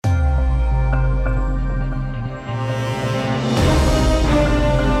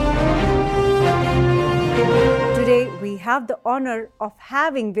have the honor of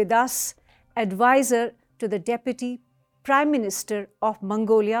having with us advisor to the Deputy Prime Minister of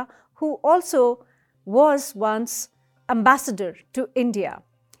Mongolia, who also was once ambassador to India.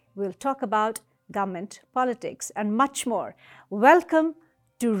 We'll talk about government politics and much more. Welcome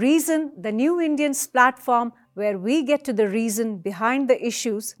to Reason, the New Indians platform, where we get to the reason behind the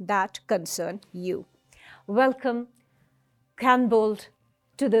issues that concern you. Welcome, Ganbold,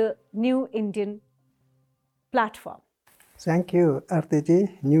 to the New Indian platform. Thank you, Aarti ji.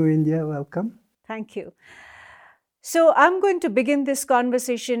 New India, welcome. Thank you. So I'm going to begin this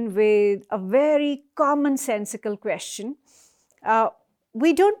conversation with a very commonsensical question.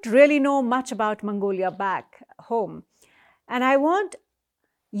 We don't really know much about Mongolia back home. And I want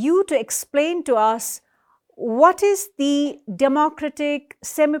you to explain to us what is the democratic,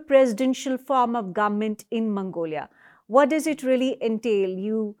 semi-presidential form of government in Mongolia. What does it really entail?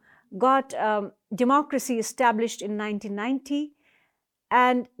 You got democracy established in 1990.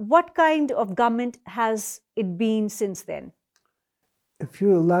 And what kind of government has it been since then? If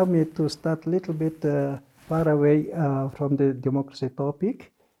you allow me to start a little bit far away from the democracy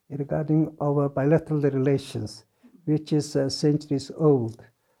topic regarding our bilateral relations, which is centuries old.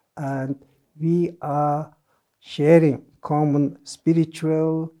 And we are sharing common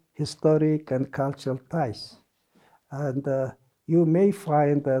spiritual, historic, and cultural ties. And you may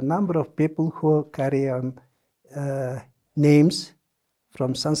find a number of people who carry on names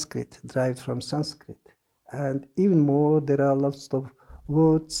from Sanskrit, derived from Sanskrit. And even more, there are lots of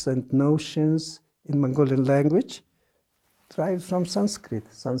words and notions in Mongolian language derived from Sanskrit,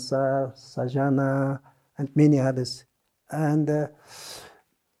 Sansar, Sajana, and many others. And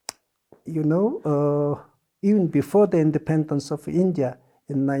even before the independence of India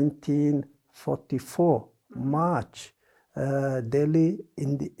in 1944, March, Delhi,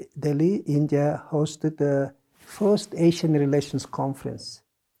 India hosted the first Asian Relations Conference.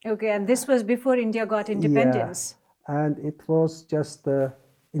 Okay, and this was before India got independence. Yeah, and it was just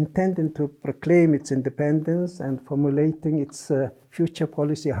intended to proclaim its independence and formulating its future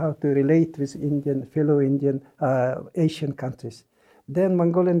policy, how to relate with fellow Asian countries. Then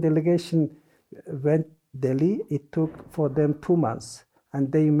Mongolian delegation went Delhi. It took for them 2 months,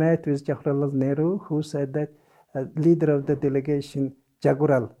 and they met with Jawaharlal Nehru, who said that leader of the delegation,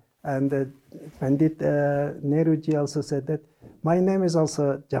 Jagural, and Pandit Nehruji also said that my name is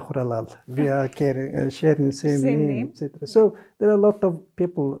also Jawaharlal. We are sharing the same name, etc. So there are a lot of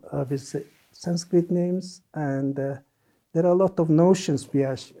people with Sanskrit names, and there are a lot of notions we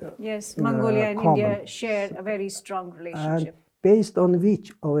are yes, Mongolia and common. India share a very strong relationship. And based on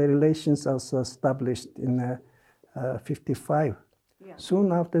which our relations also established in 1955. Yeah.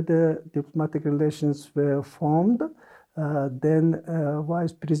 Soon after the diplomatic relations were formed, then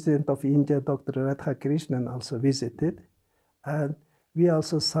Vice President of India, Dr. Radhakrishnan, also visited. And we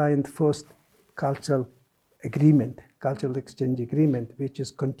also signed first cultural exchange agreement, which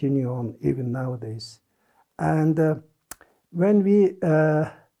is continuing on even nowadays. And when we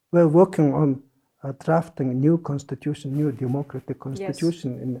were working on drafting new constitution, new democratic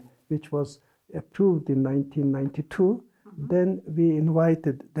constitution, yes, which was approved in 1992, then we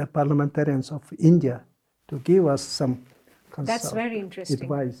invited the parliamentarians of India to give us some That's very interesting.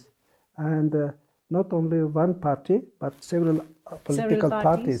 advice. And not only one party, but several political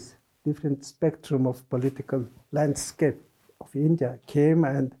parties, different spectrum of political landscape of India came,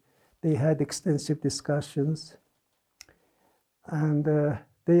 and they had extensive discussions. And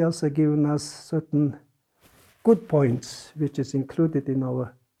they also given us certain good points, which is included in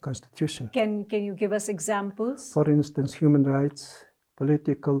our constitution. Can you give us examples? For instance, human rights,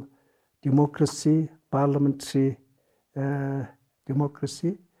 political democracy, parliamentary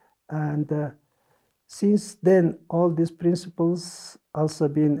democracy. And since then, all these principles also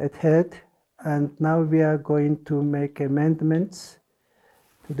been adhered, and now we are going to make amendments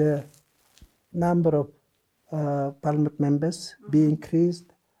to the number of parliament members be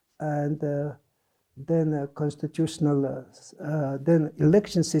increased, and then constitutional, then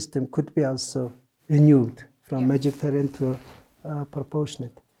election system could be also renewed from majoritarian to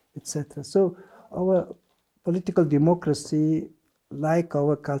proportionate, etc. So our political democracy, like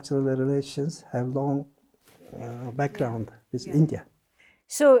our cultural relations, have long background with India.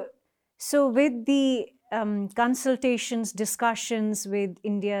 So with the consultations, discussions with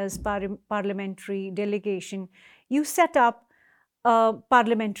India's parliamentary delegation, you set up a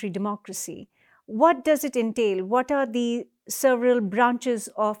parliamentary democracy. What does it entail? What are the several branches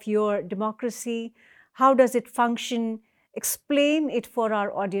of your democracy? How does it function? Explain it for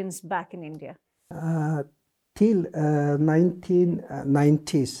our audience back in India. Till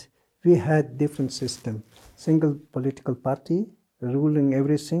 1990s, we had different systems. single political party ruling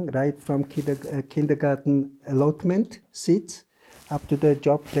everything, right from kindergarten allotment seats up to the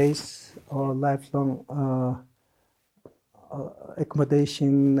job place or lifelong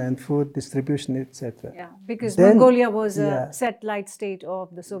accommodation and food distribution, etc. Yeah, because Then, Mongolia was yeah, a satellite state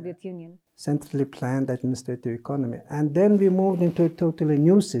of the Soviet Union. centrally planned administrative economy. And then we moved into a totally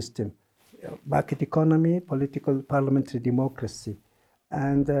new system, market economy, political parliamentary democracy.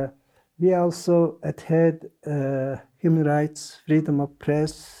 And we also adhered human rights, freedom of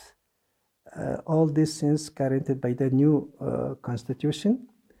press, all these things guaranteed by the new constitution.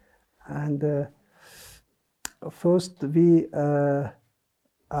 And first, we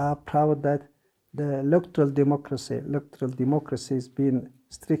are proud that the electoral democracy has been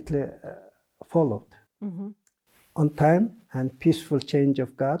strictly followed on time and peaceful change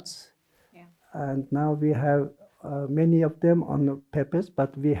of guards. Yeah. And now we have many of them on the papers,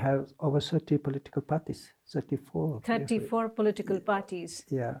 but we have over 30 political parties, 34. 34 political parties.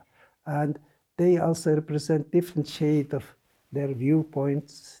 Yeah, and they also represent different shade of their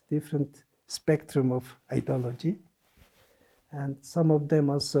viewpoints, different spectrum of ideology. And some of them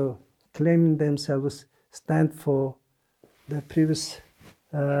also claiming themselves stand for the previous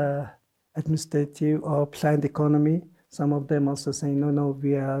administrative or planned economy. Some of them also saying, no,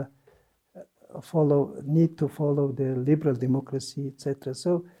 we are need to follow the liberal democracy, etc.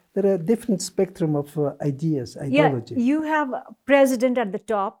 So there are different spectrum of ideas, ideology. Yeah, you have president at the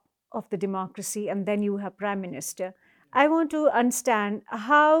top of the democracy, and then you have prime minister. I want to understand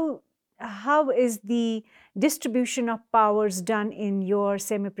how is the distribution of powers done in your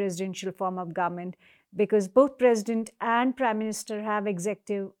semi-presidential form of government, because both president and prime minister have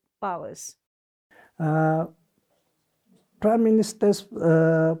executive powers. Prime minister's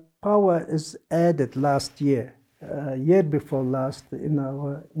power is added last year, year before last, in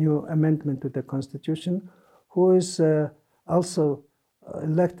our new amendment to the constitution, who is also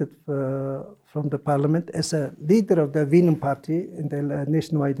elected from the parliament as a leader of the winning party in the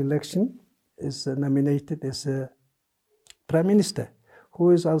nationwide election, is nominated as a prime minister,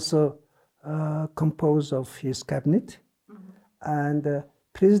 who is also composed of his cabinet. And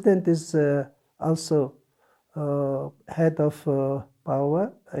president is also head of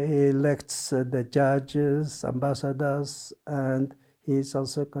power. He elects the judges, ambassadors, and he is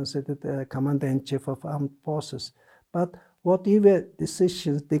also considered a commander-in-chief of armed forces. But whatever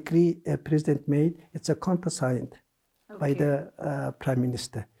decisions, decree a president made, it's a countersigned by the prime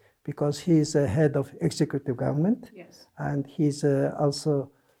minister, because he is a head of executive government. Yes. And he's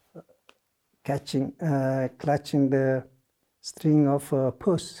also clutching the string of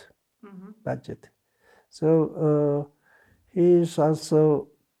post budget. So he is also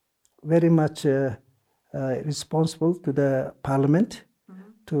very much responsible to the parliament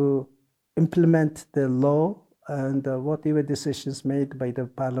to implement the law, and whatever decisions made by the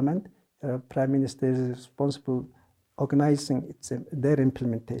parliament, prime minister is responsible organizing their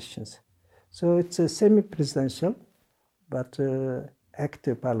implementations. So it's a semi-presidential but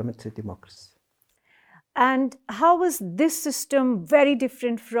active parliamentary democracy. And how was this system very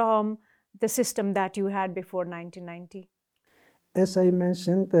different from the system that you had before 1990? As I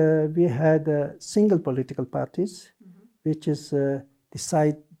mentioned, we had single political parties, which is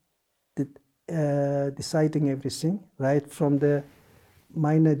deciding everything, right from the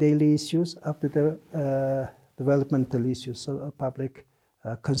minor daily issues up to the developmental issues, so public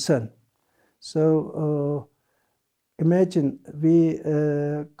concern. So imagine we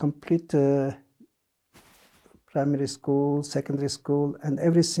complete primary school, secondary school, and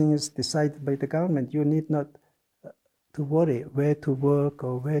everything is decided by the government. You need not to worry where to work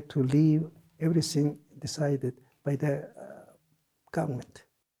or where to live. Everything decided by the government.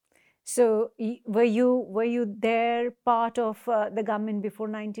 So were you there part of the government before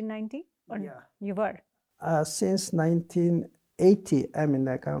 1990? Or Yeah. You were? Since 1980, I'm in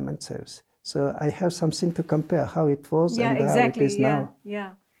the government service. So I have something to compare how it was and how it is now.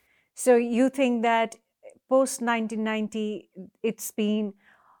 Yeah. So you think that post 1990, it's been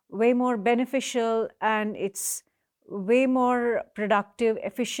way more beneficial and it's way more productive,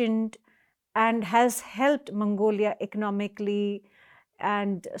 efficient, and has helped Mongolia economically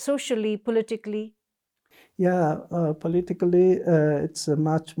and socially, politically? Yeah, politically, it's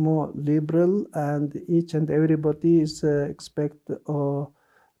much more liberal, and each and everybody is expect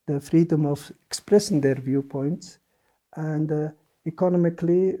the freedom of expressing their viewpoints. And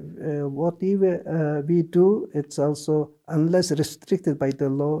economically, whatever we do, it's also, unless restricted by the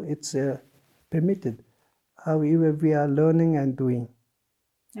law, it's permitted. However, we are learning and doing.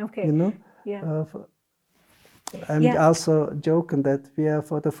 Okay. You know? Yeah. I'm also joking that we are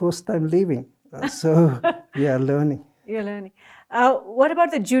for the first time living So we are learning. You're learning. What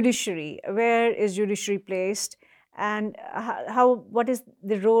about the judiciary? Where is judiciary placed? And what is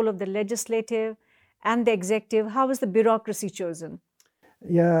the role of the legislative and the executive? How is the bureaucracy chosen?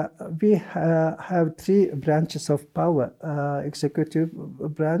 Yeah, we have three branches of power. Executive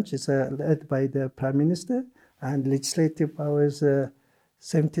branch is led by the Prime Minister, and legislative power is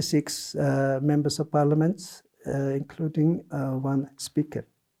 76 members of parliament, including one speaker.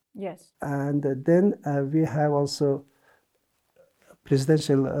 Yes. And then we have also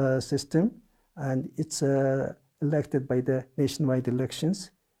presidential system, and it's elected by the nationwide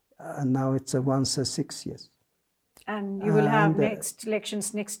elections. And now it's once 6 years. And you will have next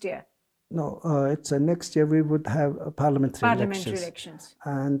elections next year. No, it's next year we would have parliamentary elections.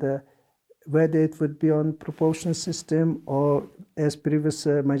 And whether it would be on proportional system or as previous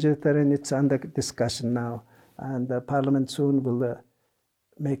majoritarian, it's under discussion now. And the parliament soon will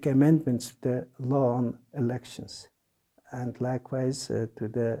make amendments to the law on elections, and likewise to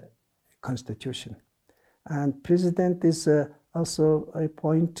the constitution. And president is also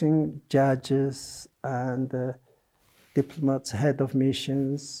appointing judges and diplomats, head of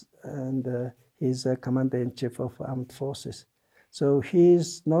missions, and he's a commander-in-chief of armed forces. So he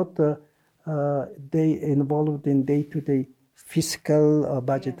is not involved in day-to-day fiscal or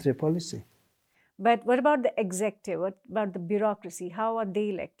budgetary policy. But what about the executive? What about the bureaucracy? How are they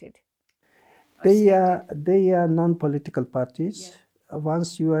elected? They are non-political parties. Yeah.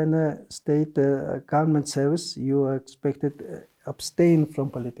 Once you are in a state government service, you are expected to abstain from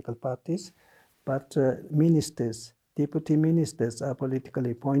political parties. But ministers, deputy ministers are political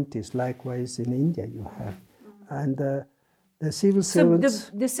appointees. Likewise, in India, you have. And the civil servants.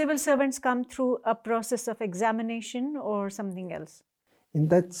 So the civil servants come through a process of examination or something else? In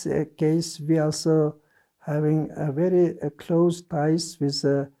that case, we also having a very close ties with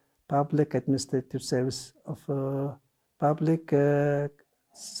public administrative service of Public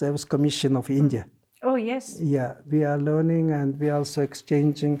Service Commission of India. Oh, yes. Yeah, we are learning and we are also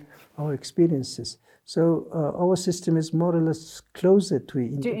exchanging our experiences. So our system is more or less closer to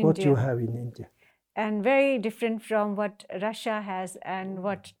what you have in India. And very different from what Russia has and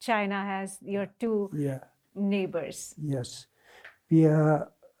what China has, your two neighbors. Yes, we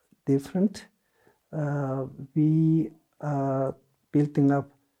are different. We are building up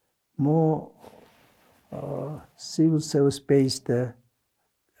more civil service-based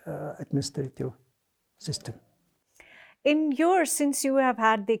administrative system. Since you have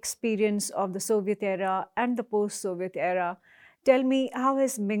had the experience of the Soviet era and the post-Soviet era, tell me, how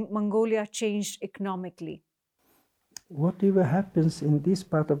has Mongolia changed economically? Whatever happens in this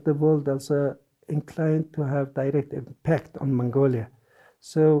part of the world also inclined to have direct impact on Mongolia.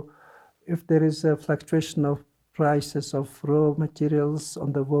 So if there is a fluctuation of prices of raw materials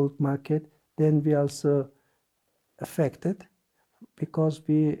on the world market, then we also affected because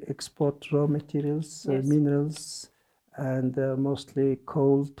we export raw materials, minerals, and mostly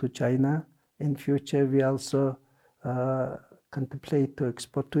coal to China. In future, we also contemplate to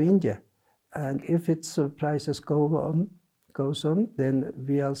export to India. And if its prices goes on, then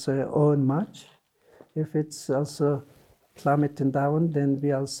we also earn much. If it's also plummeting down, then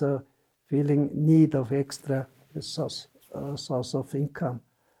we also feeling need of extra source of income.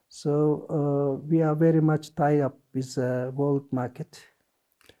 So we are very much tied up with the world market.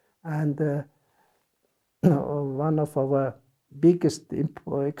 And one of our biggest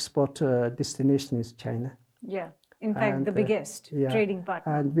export destination is China. Yeah, in fact, the biggest trading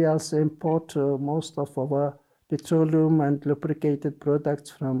partner. And we also import most of our petroleum and lubricated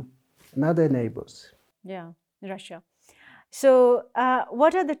products from other neighbors. Yeah, Russia. So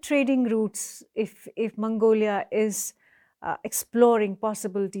what are the trading routes if Mongolia is exploring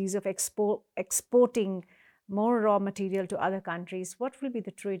possibilities of exporting more raw material to other countries? What will be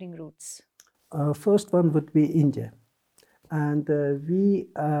the trading routes? First one would be India. And we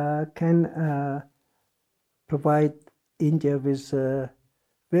can provide India with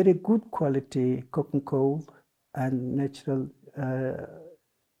very good quality coking coal and natural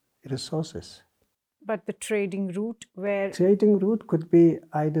resources. But the trading route Trading route could be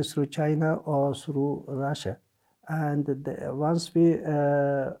either through China or through Russia. And once we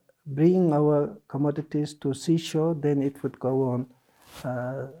bring our commodities to seashore, then it would go on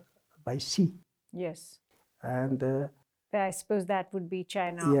by sea. Yes. And I suppose that would be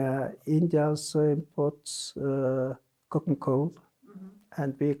China. Yeah, India also imports coking coal,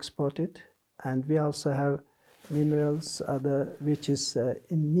 and we export it. And we also have minerals, which is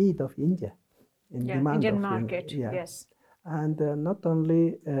in need of India. In demand Indian of market, yes. And not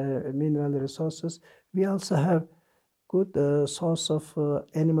only mineral resources, we also have good source of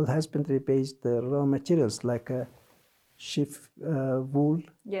animal husbandry-based raw materials like sheep wool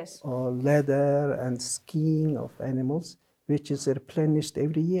Yes. or leather and skin of animals, which is replenished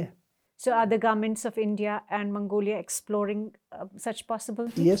every year. So are the governments of India and Mongolia exploring such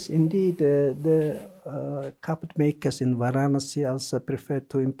possibilities? Yes, indeed. The carpet makers in Varanasi also prefer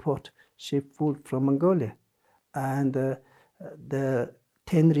to import sheep wool from Mongolia. And the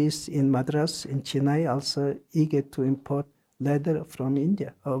tanneries in Madras, in Chennai, also eager to import leather from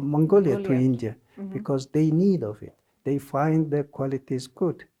India, or Mongolia to India, because they need of it. They find the quality is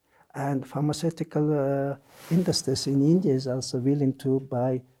good. And pharmaceutical industries in India is also willing to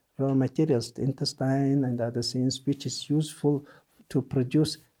buy raw materials, the intestine and other things, which is useful to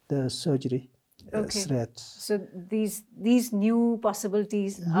produce the surgery threads. So these new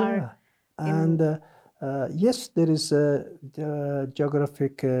possibilities are. And yes, there is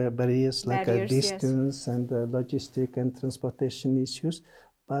geographic barriers like Barriers, yes. distance and logistic and transportation issues.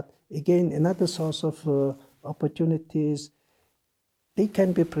 But again, another source of opportunities, they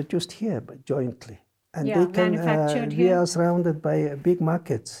can be produced here jointly. And Yeah, they can, manufactured we here. are surrounded by big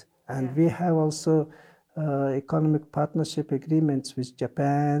markets. And we have also economic partnership agreements with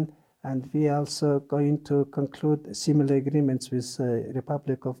Japan, and we are also going to conclude similar agreements with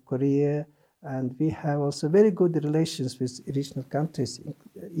Republic of Korea, and we have also very good relations with regional countries,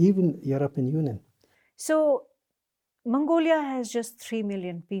 even European Union. So Mongolia has just 3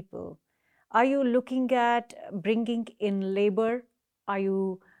 million people. Are you looking at bringing in labor? Are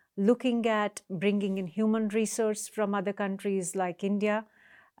you looking at bringing in human resource from other countries like India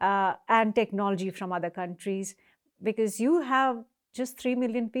and technology from other countries? Because you have just 3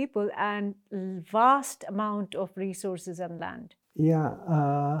 million people and vast amount of resources and land.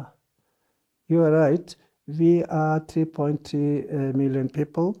 Yeah, you are right. We are 3.3 million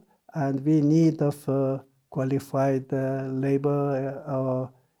people, and we need of qualified labor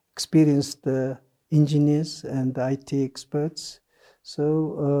or experienced engineers and IT experts.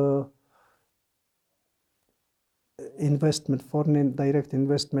 So investment, foreign direct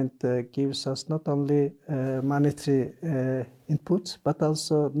investment gives us not only monetary inputs, but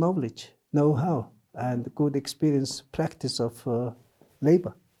also knowledge, know-how, and good experience, practice of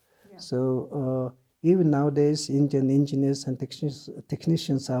labor. Yeah. So even nowadays, Indian engineers and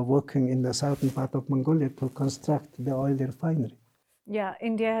technicians are working in the southern part of Mongolia to construct the oil refinery. Yeah,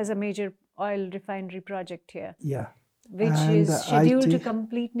 India has a major oil refinery project here. Yeah. Which and is scheduled to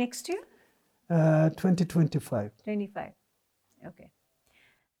complete next year? 2025. 25. Okay.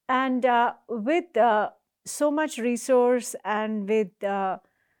 And with so much resource and with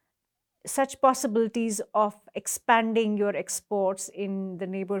such possibilities of expanding your exports in the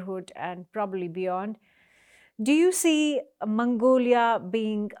neighborhood and probably beyond, do you see Mongolia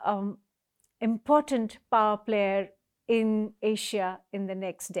being an important power player in Asia in the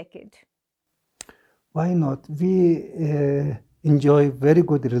next decade? Why not? We enjoy very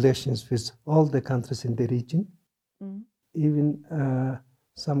good relations with all the countries in the region. Even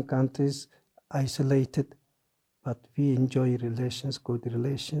some countries isolated, but we enjoy relations, good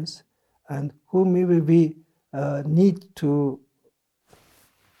relations. And whomever we need to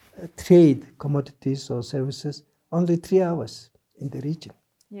trade commodities or services, only 3 hours in the region,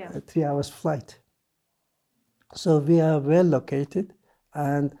 3 hours flight. So we are well located,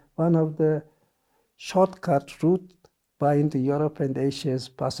 and one of the shortcut route into Europe and Asia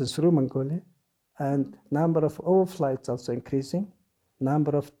passes through Mongolia, and number of overflights also increasing.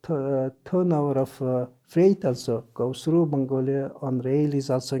 Number of turnover of freight also goes through Mongolia on rail is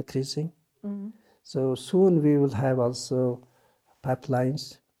also increasing. So soon we will have also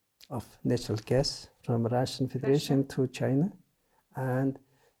pipelines of natural gas from Russian Federation to China. And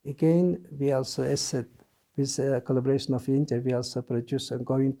again, we also, as said, with collaboration of India, we also produce and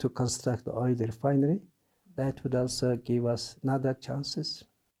going to construct the oil refinery. That would also give us another chances.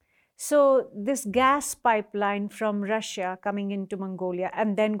 So this gas pipeline from Russia coming into Mongolia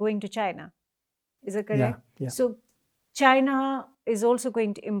and then going to China, is that correct? Yeah. So China is also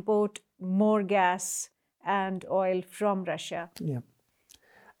going to import more gas and oil from Russia. Yeah.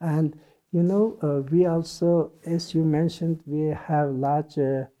 And you know, we also, as you mentioned, we have large,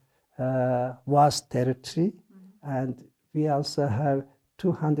 vast territory, and we also have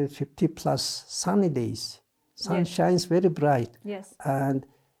 250 plus sunny days. Sun shines very bright. Yes. And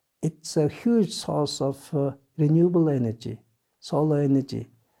it's a huge source of renewable energy, solar energy.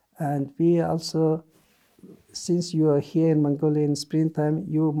 And we also, since you are here in Mongolia in springtime,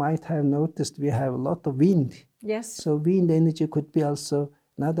 you might have noticed we have a lot of wind. Yes. So wind energy could be also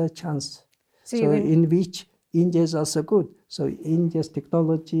another chance. So in which India is also good. So India's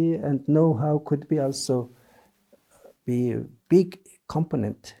technology and know-how could be also be a big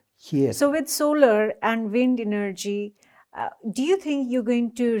component here. So with solar and wind energy, do you think you're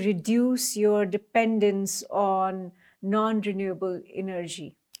going to reduce your dependence on non-renewable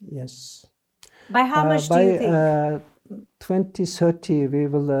energy? Yes. By how much do you think? By 2030, we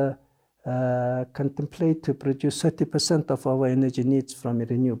will contemplate to produce 30% of our energy needs from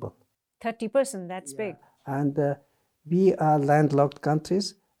renewable. 30%, that's big. And we are landlocked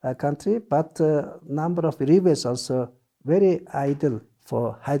country, but number of rivers also very idle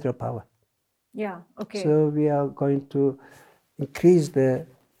for hydropower. Yeah, okay. So we are going to increase the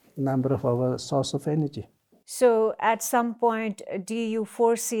number of our source of energy. So at some point, do you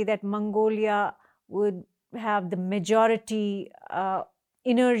foresee that Mongolia would have the majority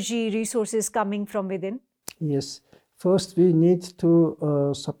energy resources coming from within? Yes. First, we need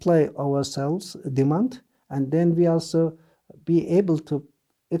to supply ourselves demand, and then we also be able to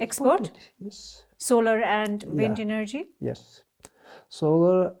export it. Yes. Solar and wind energy? Yes.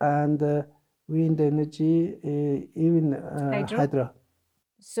 Solar and wind energy, even hydro.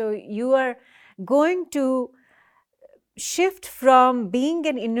 So you are going to shift from being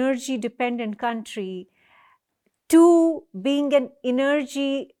an energy dependent country to being an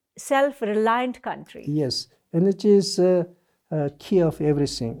energy self-reliant country. Yes, energy is a key of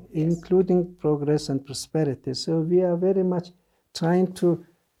everything, including progress and prosperity. So we are very much trying to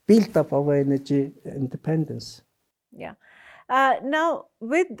build up our energy independence. Yeah. Now,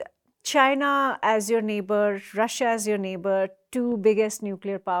 with China as your neighbor, Russia as your neighbor, two biggest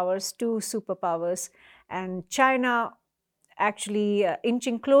nuclear powers, two superpowers, and China actually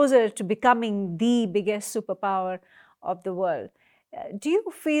inching closer to becoming the biggest superpower of the world. Do you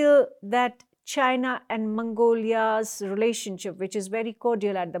feel that China and Mongolia's relationship, which is very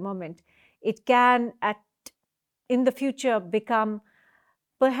cordial at the moment, it can in the future become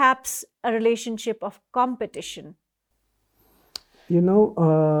perhaps a relationship of competition? You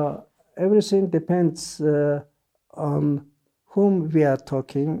know, everything depends on whom we are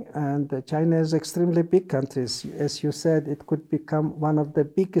talking, and China is extremely big country. As you said, it could become one of the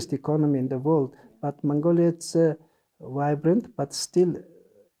biggest economy in the world. But Mongolia, it's vibrant, but still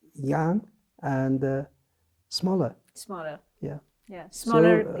young and smaller. Smaller. Yeah. Yeah.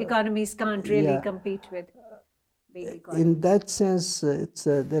 Smaller economies can't really compete with big economies. In that sense,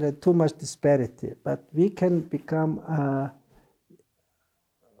 there are too much disparity. But we can become a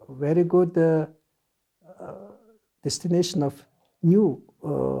very good destination of new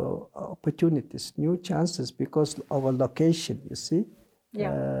opportunities, new chances, because our location, you see.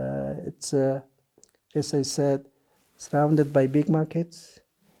 Yeah. It's, as I said, surrounded by big markets,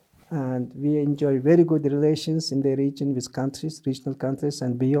 and we enjoy very good relations in the region with countries, regional countries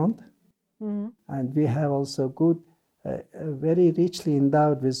and beyond. Mm-hmm. And we have also good, very richly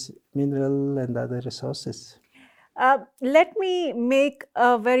endowed with mineral and other resources. Let me make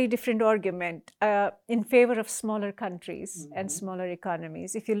a very different argument in favor of smaller countries and smaller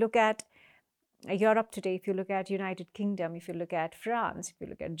economies. If you look at Europe today, if you look at United Kingdom, if you look at France, if you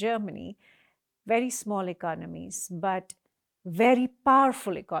look at Germany, very small economies, but very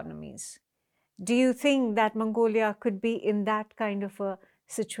powerful economies. Do you think that Mongolia could be in that kind of a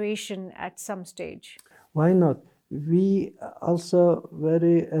situation at some stage? Why not? We also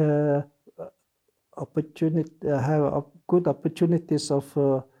very have good opportunities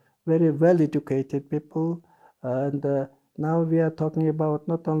of very well-educated people, and now we are talking about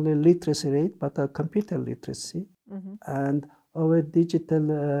not only literacy rate but computer literacy, and our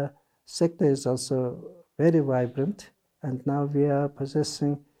digital sector is also very vibrant, and now we are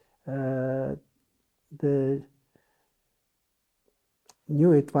possessing the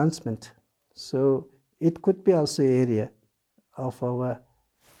new advancement. So it could be also area of our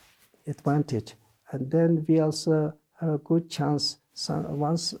advantage. And then we also have a good chance.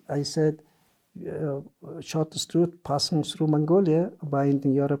 Once I said shortest route passing through Mongolia,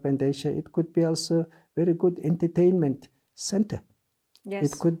 binding Europe and Asia, it could be also very good entertainment center. Yes.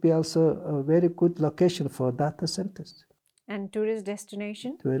 It could be also a very good location for data centers. And tourist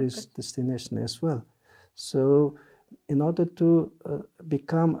destination? Tourist destination as well. So in order to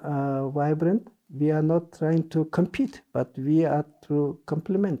become vibrant, we are not trying to compete, but we are to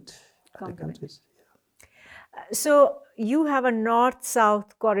complement other countries. So you have a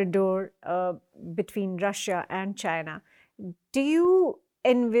north-south corridor between Russia and China. Do you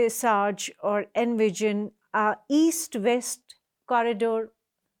envisage or envision a east-west corridor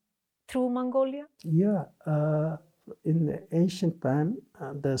through Mongolia? Yeah, in the ancient time,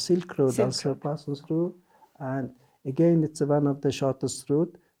 the Silk Road also passes through, and again, it's one of the shortest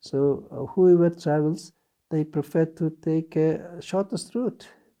route. So whoever travels, they prefer to take a shortest route,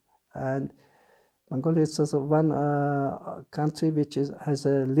 and Mongolia is also one country which has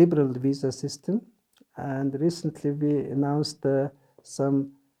a liberal visa system, and recently we announced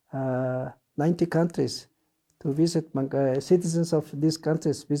some 90 countries to visit citizens of these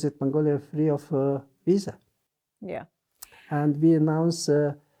countries visit Mongolia free of visa. Yeah. And we announced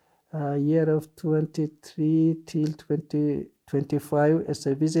year of 23 till 2025 as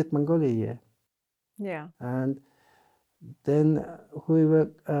a Visit Mongolia year. Yeah. And then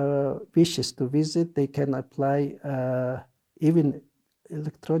whoever wishes to visit, they can apply even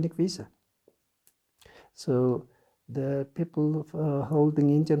electronic visa. So the people holding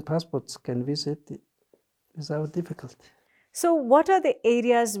Indian passports can visit without difficulty. So what are the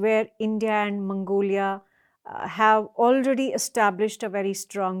areas where India and Mongolia have already established a very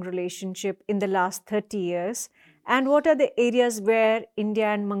strong relationship in the last 30 years? And what are the areas where India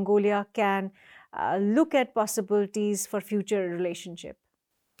and Mongolia can look at possibilities for future relationship?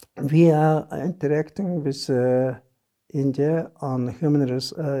 We are interacting with India on human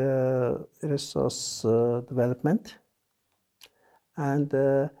resource development,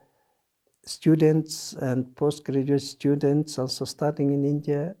 and students and postgraduate students also studying in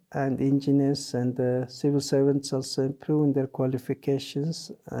India, and engineers and civil servants also improving their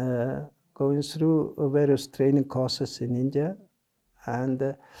qualifications, going through various training courses in India.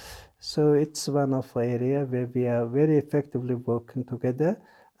 And so it's one of the areas where we are very effectively working together.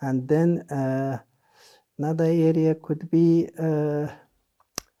 And then another area could be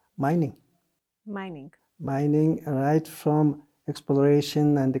mining. Mining, right from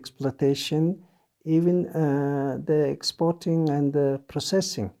exploration and exploitation, even the exporting and the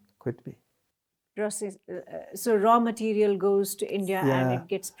processing could be. So raw material goes to India and it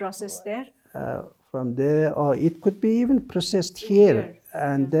gets processed there? From there, or it could be even processed here,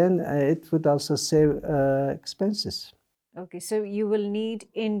 and then it would also save expenses. Okay, so you will need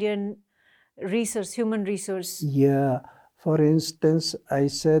Indian resource, human resource. Yeah, for instance, I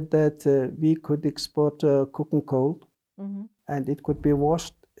said that we could export cooking coal, and it could be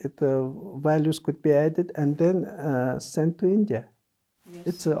washed, values could be added, and then sent to India. Yes.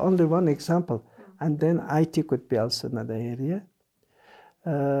 It's only one example. And then IT could be also another area.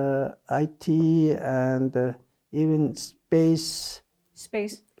 IT and even space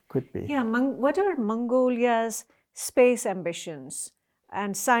could be. Yeah, what are Mongolia's space ambitions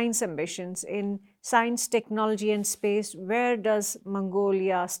and science ambitions in science, technology, and space? Where does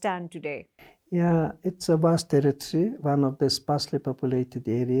Mongolia stand today? Yeah, it's a vast territory, one of the sparsely populated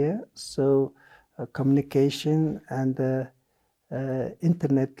area. So communication and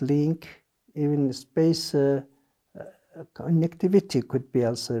internet link, even space connectivity could be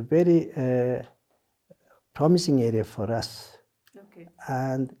also a very promising area for us. Okay.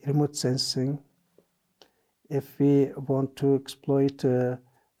 And remote sensing, if we want to exploit the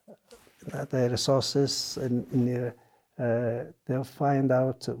resources and they'll find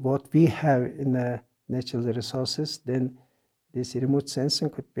out what we have in natural resources, then this remote sensing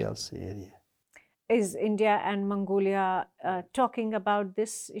could be also area. Is India and Mongolia talking about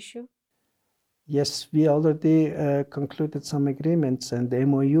this issue? Yes, we already concluded some agreements and the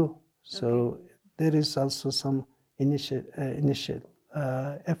MOU. So there is also some initial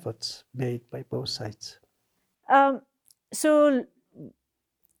efforts made by both sides. So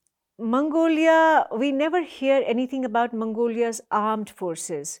Mongolia, we never hear anything about Mongolia's armed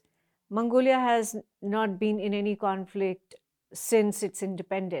forces. Mongolia has not been in any conflict since its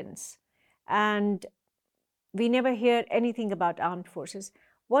independence, and we never hear anything about armed forces.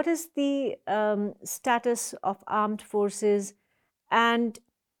 What is the status of armed forces, and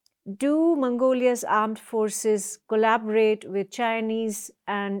do Mongolia's armed forces collaborate with Chinese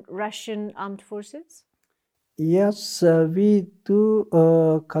and Russian armed forces? Yes, we do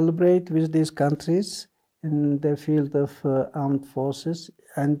collaborate with these countries in the field of armed forces,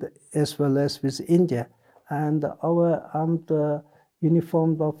 and as well as with India. And our armed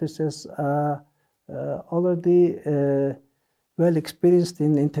uniformed officers are already well experienced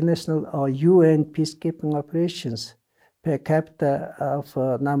in international or UN peacekeeping operations. Per capita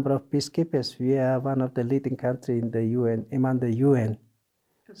of number of peacekeepers, we are one of the leading countries in the UN, among the UN.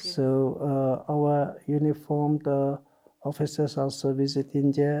 Okay. So our uniformed officers also visit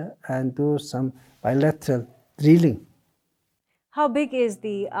India and do some bilateral drilling. How big is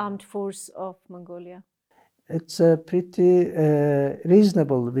the armed force of Mongolia? It's pretty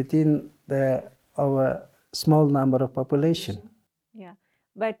reasonable within our small number of population. Yeah,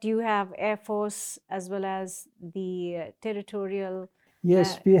 but you have Air Force as well as the territorial.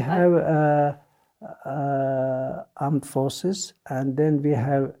 Yes, we have armed forces, and then we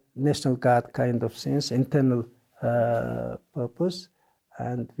have National Guard kind of things, internal purpose,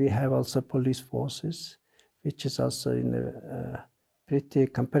 and we have also police forces, which is also in a pretty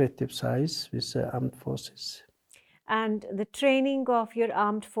comparative size with armed forces. And the training of your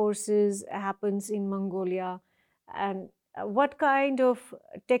armed forces happens in Mongolia. And what kind of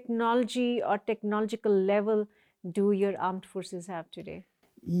technology or technological level do your armed forces have today?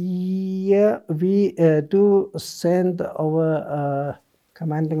 Yeah, we do send our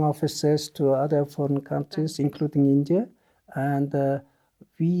commanding officers to other foreign countries, including India, and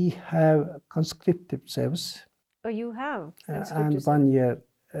we have conscriptive service. Oh, you have And conscripted 1 year,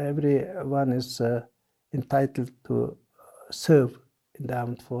 everyone is entitled to serve in the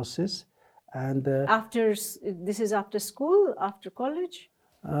armed forces. And this is after school, after college?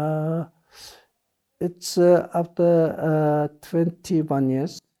 it's after 21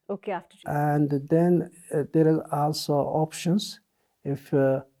 years. Okay, after. And then there are also options if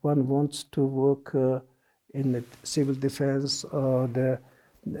one wants to work in the civil defense or the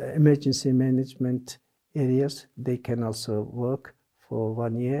emergency management areas, they can also work for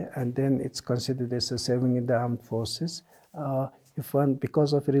 1 year, and then it's considered as a serving in the armed forces. If one,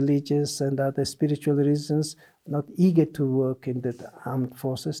 because of religious and other spiritual reasons, not eager to work in the armed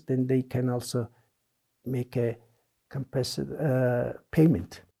forces, then they can also make a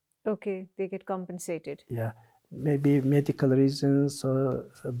payment. Okay, they get compensated. Yeah, maybe medical reasons or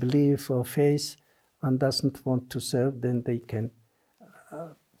belief or faith, one doesn't want to serve, then they can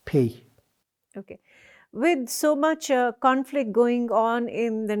pay. Okay. With so much conflict going on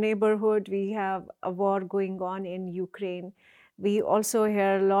in the neighborhood, we have a war going on in Ukraine. We also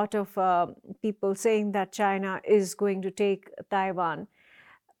hear a lot of people saying that China is going to take Taiwan.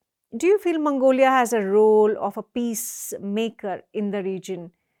 Do you feel Mongolia has a role of a peacemaker in the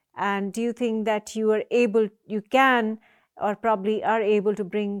region? And do you think that you can, or probably are able to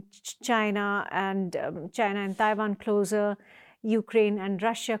bring China and Taiwan closer, Ukraine and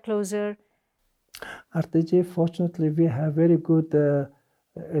Russia closer? Aarti, fortunately, we have very good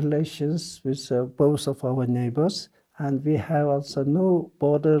relations with both of our neighbors, and we have also no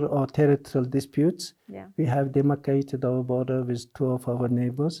border or territorial disputes. Yeah. We have demarcated our border with two of our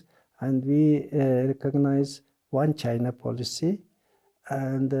neighbors, and we recognize one China policy,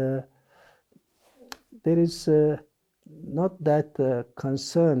 and there is not that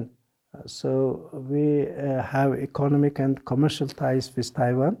concern. So we have economic and commercial ties with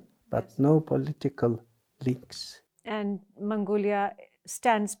Taiwan, but no political links. And Mongolia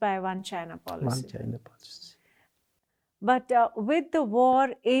stands by one China policy. One China policy. But with the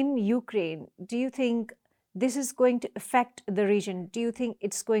war in Ukraine, do you think this is going to affect the region? Do you think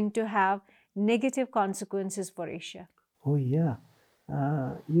it's going to have negative consequences for Asia? Oh yeah,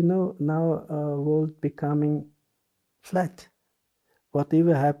 now world becoming flat.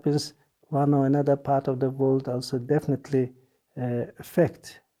 Whatever happens, one or another part of the world also definitely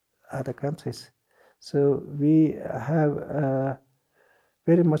affect other countries. So we have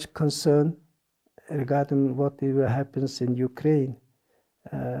very much concern regarding whatever happens in Ukraine.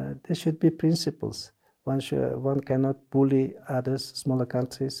 There should be principles. One cannot bully others, smaller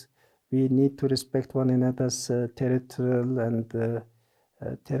countries. We need to respect one another's territorial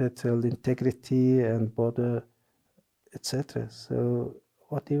integrity and border, etc. So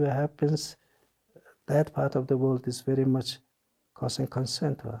whatever happens, that part of the world is very much causing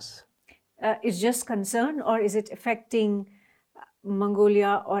concern to us. It's just concern, or is it affecting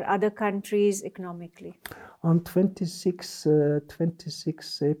Mongolia or other countries economically? On 26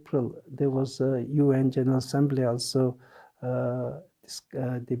 April, there was a UN General Assembly also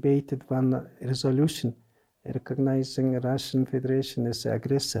debated one resolution recognizing Russian Federation as the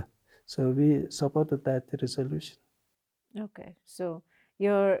aggressor. So we supported that resolution. Okay, so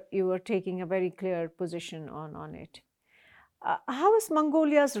you were taking a very clear position on it. How is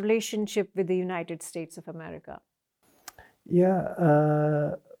Mongolia's relationship with the United States of America? Yeah,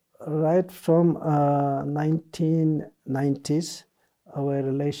 right from 1990s, our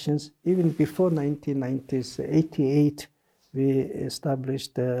relations, even before 1990s, 88, we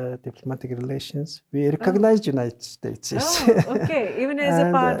established diplomatic relations. We recognized United States. Yes. Oh, okay, even as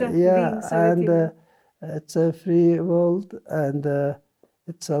a part of being Soviet Union. It's a free world, and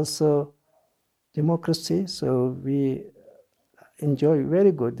it's also democracy, so we enjoy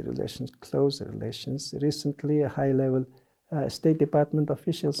very good relations, close relations. Recently, a high-level State Department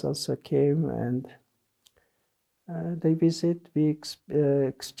officials also came, and they visit. We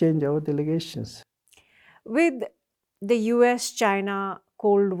exchange our delegations. With the US-China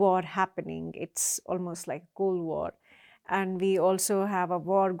Cold War happening, it's almost like a Cold War, and we also have a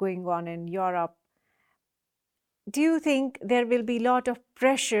war going on in Europe. Do you think there will be a lot of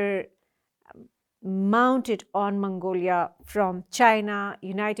pressure mounted on Mongolia from China,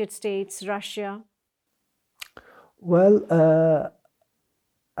 United States, Russia? Well,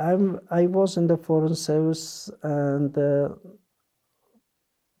 I was in the Foreign Service and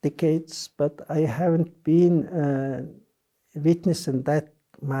decades, but I haven't been witnessing that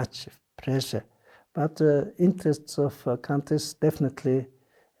much pressure. But interests of countries definitely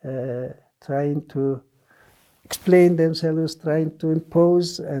trying to explain themselves, trying to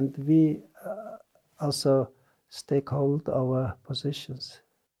impose, and we also stake hold our positions.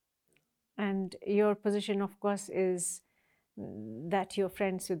 And your position, of course, is that you're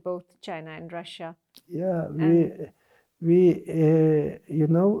friends with both China and Russia. Yeah, we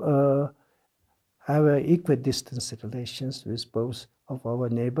have equidistant relations with both of our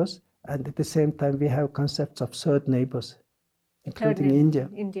neighbors, and at the same time we have concepts of third neighbors, including India,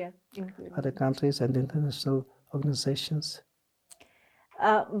 including other countries and international organizations.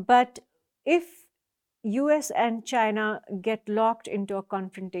 But if US and China get locked into a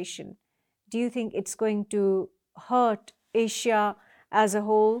confrontation, do you think it's going to hurt Asia as a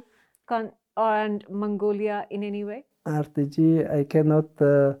whole and Mongolia in any way? Aarti, I cannot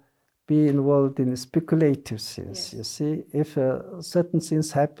be involved in speculative things. Yes. You see, if certain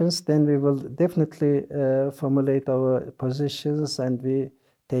things happens, then we will definitely formulate our positions and we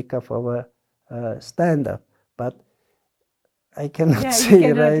take up our stand up. But I cannot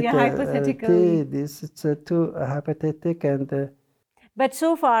say right. Hypothetically. This is too hypothetical and. But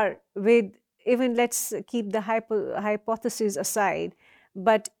so far, with even let's keep the hypothesis aside,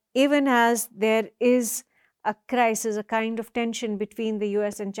 but even as there is a crisis, a kind of tension between the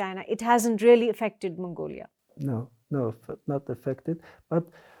US and China, it hasn't really affected Mongolia. No, not affected. But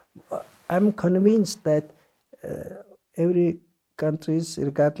I'm convinced that every countries,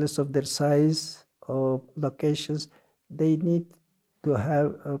 regardless of their size or locations, they need to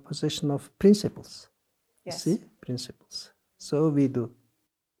have a position of principles. Yes. You see, principles. So we do.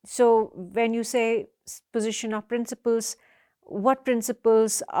 So when you say position of principles, what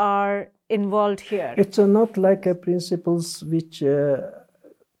principles are involved here? It's not like principles which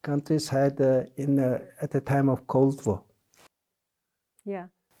countries had at the time of Cold War. Yeah.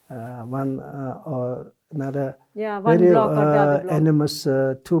 One or another. Yeah, one block or the other block. Enormous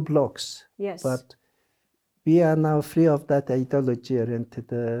two blocks. Yes. But we are now free of that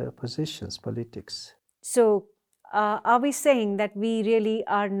ideology-oriented positions, politics. So are we saying that we really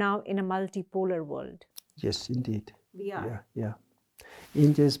are now in a multipolar world? Yes, indeed. We are. Yeah.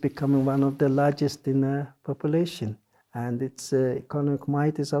 India is becoming one of the largest in population, and its economic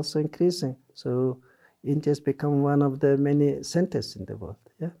might is also increasing. So India has become one of the many centers in the world.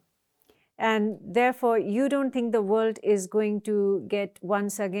 Yeah. And therefore, you don't think the world is going to get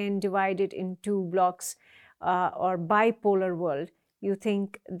once again divided in two blocks or bipolar world. You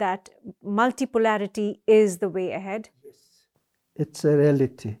think that multipolarity is the way ahead? Yes. It's a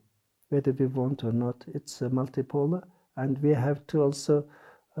reality, whether we want or not. It's a multipolar, and we have to also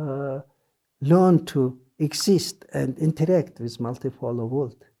learn to exist and interact with multipolar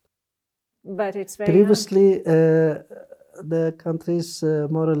world. But it's very previously the countries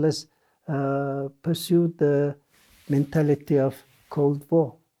more or less pursued the mentality of Cold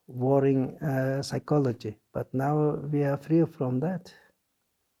War, warring psychology. But now we are free from that.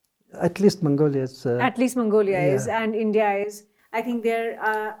 At least Mongolia is. At least Mongolia is, and India is. I think there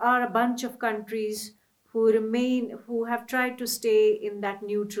are a bunch of countries who have tried to stay in that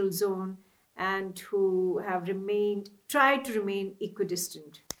neutral zone and who have tried to remain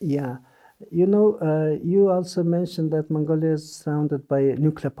equidistant. Yeah. You also mentioned that Mongolia is surrounded by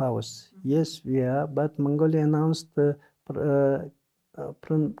nuclear powers. Mm-hmm. Yes, we are, but Mongolia announced,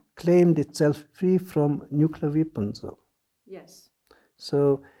 claimed itself free from nuclear weapons. Yes.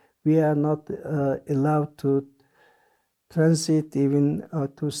 So we are not allowed to transit even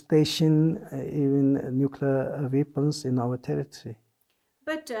to station even nuclear weapons in our territory.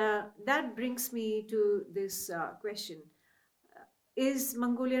 But that brings me to this question. Is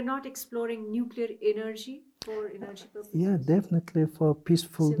Mongolia not exploring nuclear energy for energy purposes? Yeah, definitely for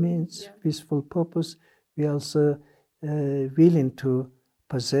peaceful means, peaceful purpose. We are also willing to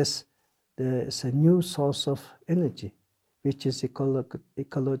possess a new source of energy, which is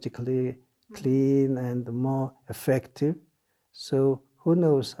ecologically clean and more effective. So who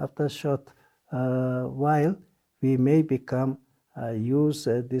knows, after a short while, we may use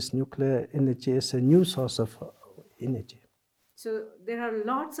this nuclear energy as a new source of energy. So there are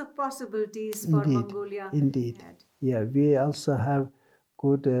lots of possibilities for Mongolia. Indeed. Yeah, we also have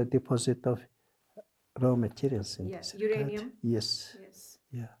good deposit of raw materials in this. Uranium. Yes.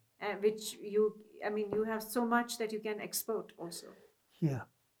 Yeah. Which you have so much that you can export also. Yeah.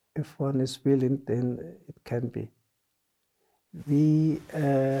 if one is willing, then it can be. We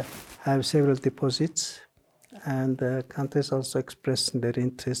have several deposits, and countries also expressing their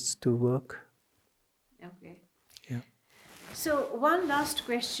interests to work. Okay. Yeah. So one last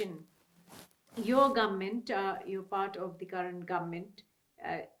question. Your government, you're part of the current government.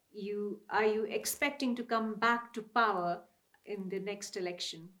 Are you expecting to come back to power in the next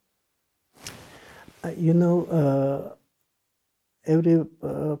election? Every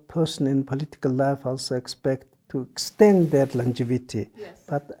person in political life also expect to extend their longevity. Yes.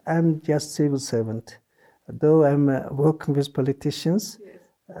 But I'm just civil servant. Though I'm working with politicians, Yes.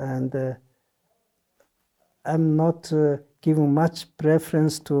 and I'm not giving much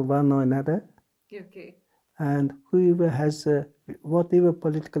preference to one or another. Okay. And whoever has, whatever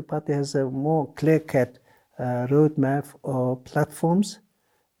political party has a more clear-cut roadmap or platforms,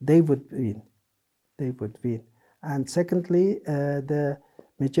 they would win. They would win. And secondly, the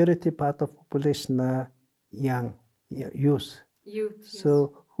majority part of population are young, youth. Youth. Yes.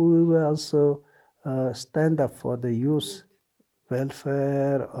 So whoever also stand up for the youth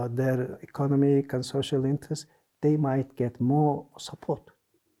welfare or their economic and social interests, they might get more support.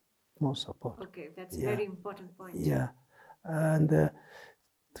 More support. Okay, that's a very important point. Yeah, and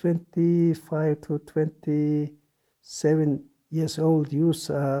 25 to 27 years old youth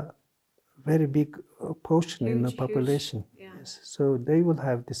are very big portion in the population. Huge, yeah. Yes, so they will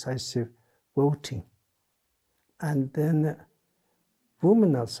have decisive voting, and then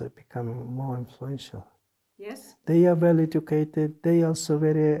women also become more influential. Yes. They are well educated. They also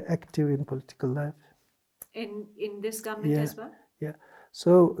very active in political life. In this government as well. Yeah.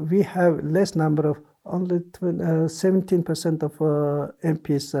 So we have less number of only 17% of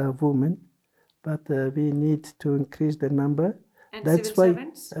MPs are women, but we need to increase the number. And that's civil why,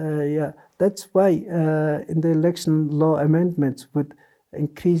 servants? That's why in the election law amendments would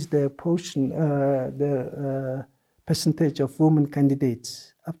increase the portion, the percentage of women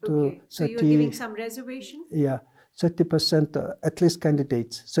candidates up to 30. So you're giving some reservation? Yeah. 30% at least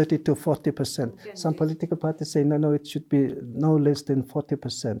candidates, 30 to 40%. Some political parties say, no, it should be no less than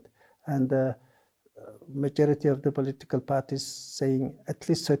 40%. And the majority of the political parties saying at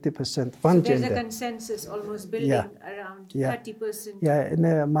least 30%, one so there's gender. A consensus almost building around 30%. Yeah, in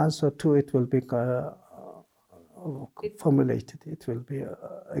a month or two it will be formulated, it will be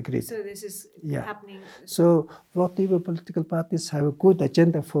agreed. So this is happening. So whatever political parties have a good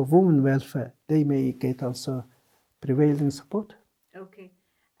agenda for women welfare, they may get also prevailing support. Okay.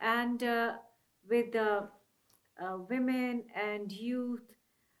 And with women and youth,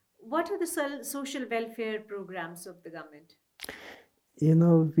 what are the social welfare programs of the government?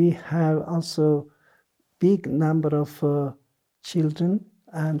 We have also big number of children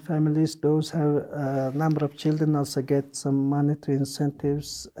and families. Those have a number of children also get some monetary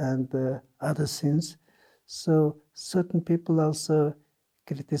incentives and other things. So certain people also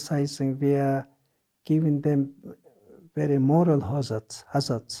criticizing, we are giving them very moral hazards.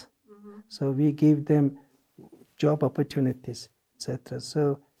 Mm-hmm. So we give them job opportunities, etc.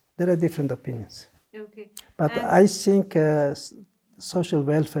 So there are different opinions. Okay. But I think social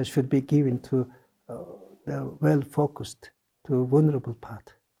welfare should be given to the well-focused, to vulnerable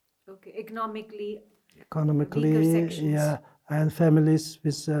part. Okay, economically, weaker sections. And families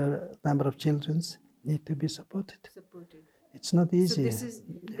with a number of children need to be supported. It's not easy. So this is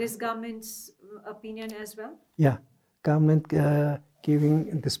this government's opinion as well? Yeah, government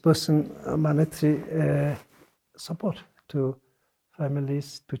giving this person monetary support to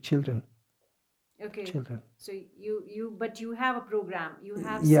families, to children. Okay. Children. So but you have a program. You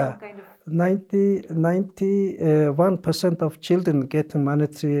have some kind of 91% of children get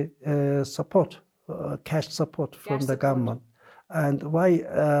monetary support, cash support from the government. And why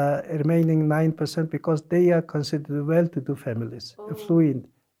remaining 9%? Because they are considered well-to-do families, affluent.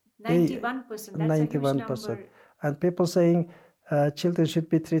 91%. That's 91%. A huge number. And people saying children should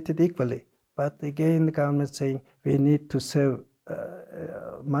be treated equally. But again, the government saying we need to save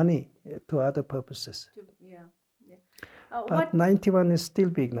money to other purposes. But 91 is still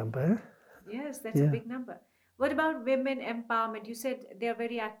a big number. Eh? Yes, that's a big number. What about women empowerment? You said they are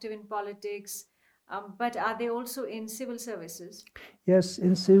very active in politics, but are they also in civil services? Yes,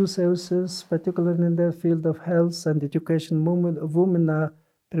 in civil services, particularly in the field of health and education, women are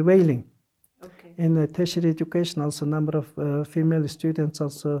prevailing. Okay. In tertiary education, also number of female students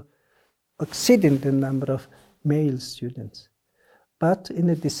also exceeding the number of male students. But in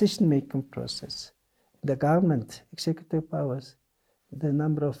the decision-making process, the government, executive powers, the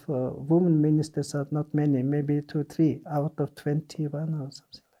number of women ministers are not many, maybe 2, 3 out of 21 or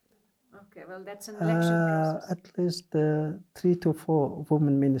something like that. Okay, well, that's an election process. At least 3 to 4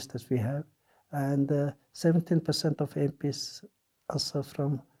 women ministers we have, and 17% of MPs also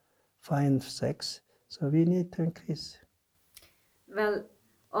from fine sex. So we need to increase. Well,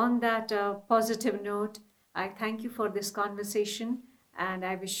 on that positive note, I thank you for this conversation, and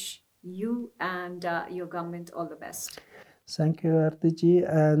I wish you and your government all the best. Thank you, Aarti ji,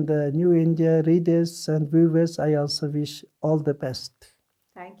 and New India readers and viewers, I also wish all the best.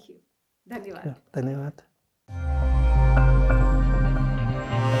 Thank you. Dhanyavad. Dhanyavad.